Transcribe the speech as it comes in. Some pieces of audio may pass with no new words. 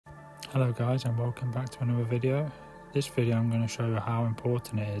Hello guys, and welcome back to another video. This video I'm going to show you how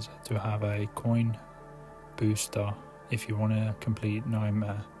important it is to have a coin booster if you want to complete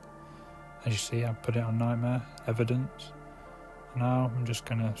Nightmare. As you see, I put it on Nightmare Evidence. Now I'm just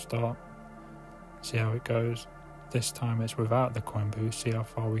going to start, see how it goes. This time it's without the coin boost, see how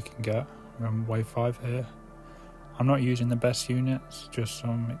far we can get. We're on wave 5 here. I'm not using the best units, just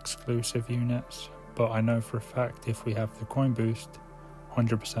some exclusive units, but I know for a fact if we have the coin boost,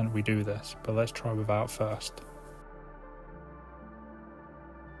 100% we do this, but let's try without first.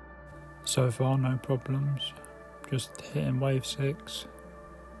 So far no problems, just hitting wave 6.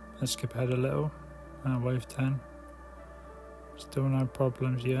 Let's skip ahead a little, wave 10. Still no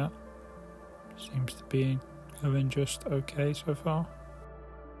problems yet, seems to be going just okay so far.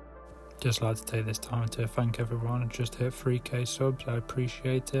 Just like to take this time to thank everyone and just hit 3k subs, I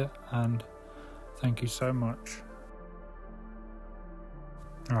appreciate it and thank you so much.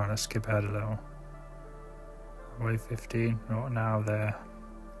 Alright, let's skip ahead a little. Wave 15, right now they're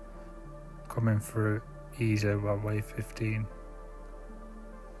coming through easier by wave 15.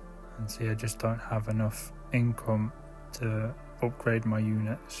 And see, I just don't have enough income to upgrade my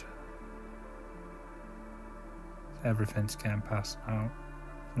units. Everything's getting passed now.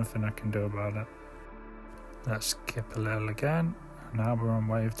 Nothing I can do about it. Let's skip a little again. Now we're on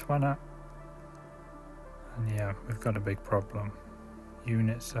wave 20. And yeah, we've got a big problem.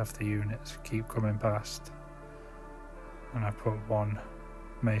 Units after units keep coming past, and I put one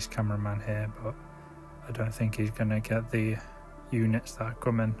mace cameraman here, but I don't think he's going to get the units that are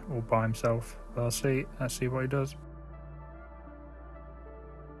coming all by himself. But let's see what he does.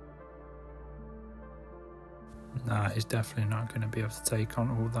 Nah, he's definitely not going to be able to take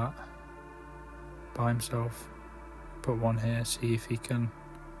on all that by himself. Put one here, see if I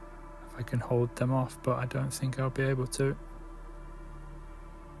can hold them off, but I don't think I'll be able to.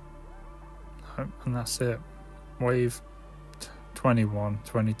 And that's it. Wave 21,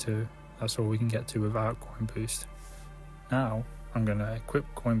 22, that's all we can get to without coin boost. Now I'm going to equip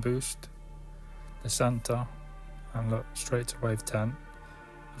coin boost, the Santa, and look straight to wave 10.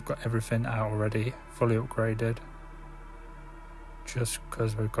 I've got everything out already, fully upgraded, just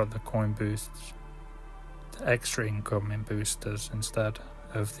because we've got the coin boosts, the extra income in boosters instead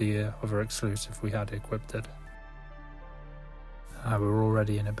of the other exclusive we had equipped. We're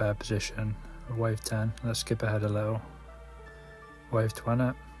already in a bad position. Wave 10, let's skip ahead a little. Wave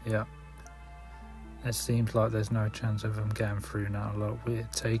 20, yeah. It seems like there's no chance of them getting through now. Look, we're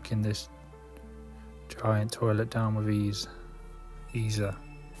taking this giant toilet down with ease. Easier.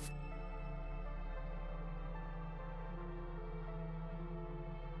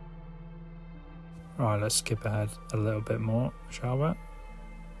 Right, let's skip ahead a little bit more, shall we?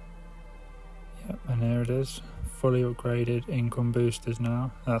 Yep, and here it is. Fully upgraded income boosters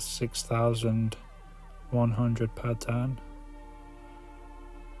now. That's 6,100 per turn.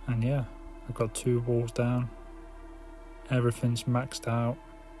 And yeah, I've got 2 walls down. Everything's maxed out.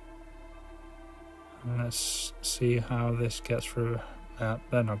 And let's see how this gets through. They're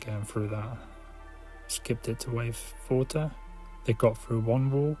not getting through that. Skipped it to wave 40. They got through 1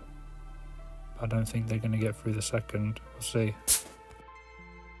 wall. I don't think they're going to get through the second. We'll see.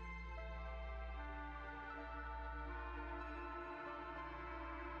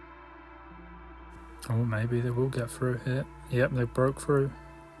 Oh, maybe they will get through here. Yep, they broke through.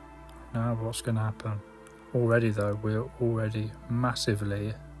 Now what's going to happen? Already though, we're already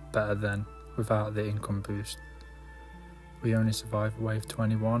massively better than without the income boost. We only survived wave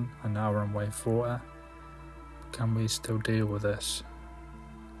 21 and now we're on wave 40. Can we still deal with this?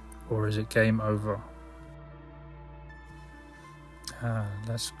 Or is it game over?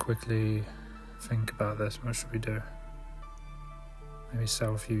 Let's quickly think about this. What should we do? Maybe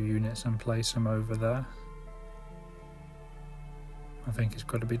sell a few units and place them over there. I think it's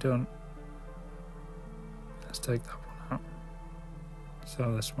got to be done. Let's take that one out.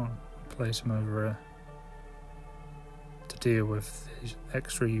 Sell this one. Place them over here. To deal with these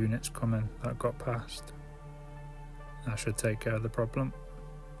extra units coming that got past. That should take care of the problem.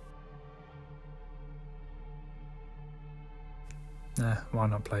 Why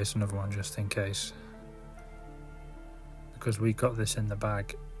not place another one just in case? Because we got this in the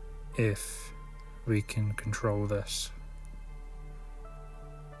bag if we can control this.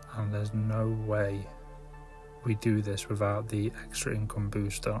 And there's no way we do this without the extra income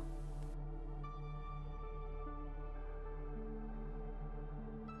booster.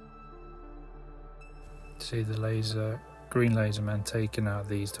 See the green laser men taking out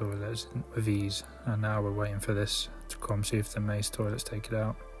these toilets with ease, and now we're waiting for this to come, see if the mace toilets take it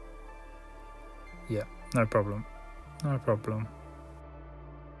out. Yeah, no problem. No problem.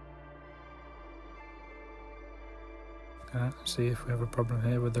 See if we have a problem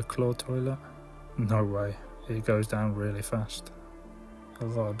here with the claw toilet. No way, it goes down really fast. A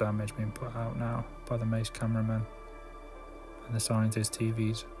lot of damage being put out now by the mace cameramen and the scientist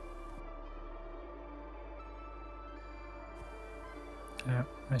TVs. Yeah,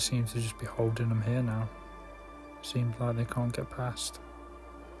 they seem to just be holding them here now. Seems like they can't get past.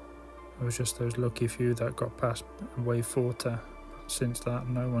 It was just those lucky few that got past wave 40. Since that,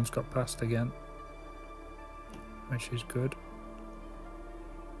 no one's got past again, which is good.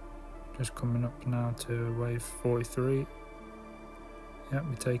 Just coming up now to wave 43. Yep,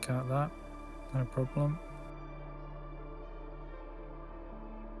 we take out that, no problem.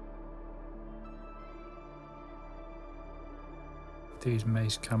 These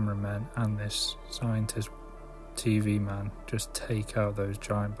mace cameramen and this scientist TV man just take out those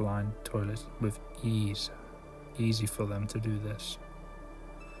giant blind toilets with ease. Easy for them to do this.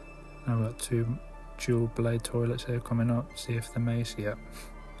 Now we've got 2 dual blade toilets here coming up. See if the mace, yep.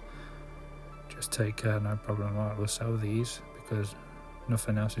 Just take care, no problem. Right, we'll sell these because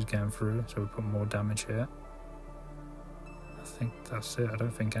nothing else is getting through, so we'll put more damage here. I think that's it. I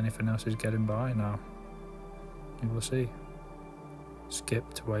don't think anything else is getting by now. We will see.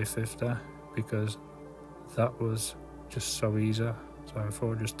 Skip to wave 50 because that was just so easy, so I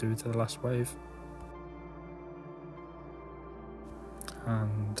thought I'd just do to the last wave.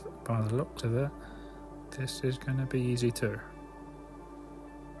 And by the looks of it, this is going to be easy too.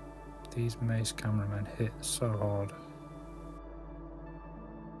 These mace cameramen hit so hard.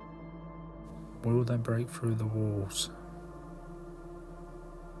 Will they break through the walls?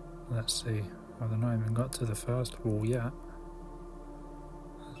 Let's see. Well, they've not even got to the first wall yet.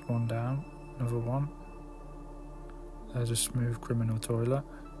 There's one down, another one. There's a smooth criminal toilet.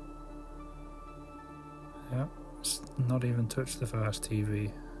 Yep, it's not even touched the first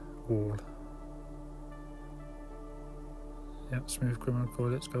TV wall. Yep, smooth criminal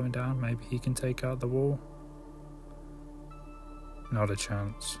toilet's going down. Maybe he can take out the wall. Not a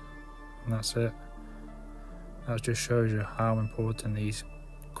chance. And that's it. That just shows you how important these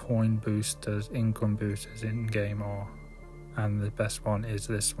coin boosters, income boosters in game are. And the best one is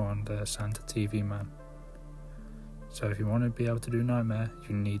this one, the Santa TV man. So if you want to be able to do Nightmare,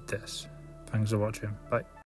 you need this. Thanks for watching. Bye.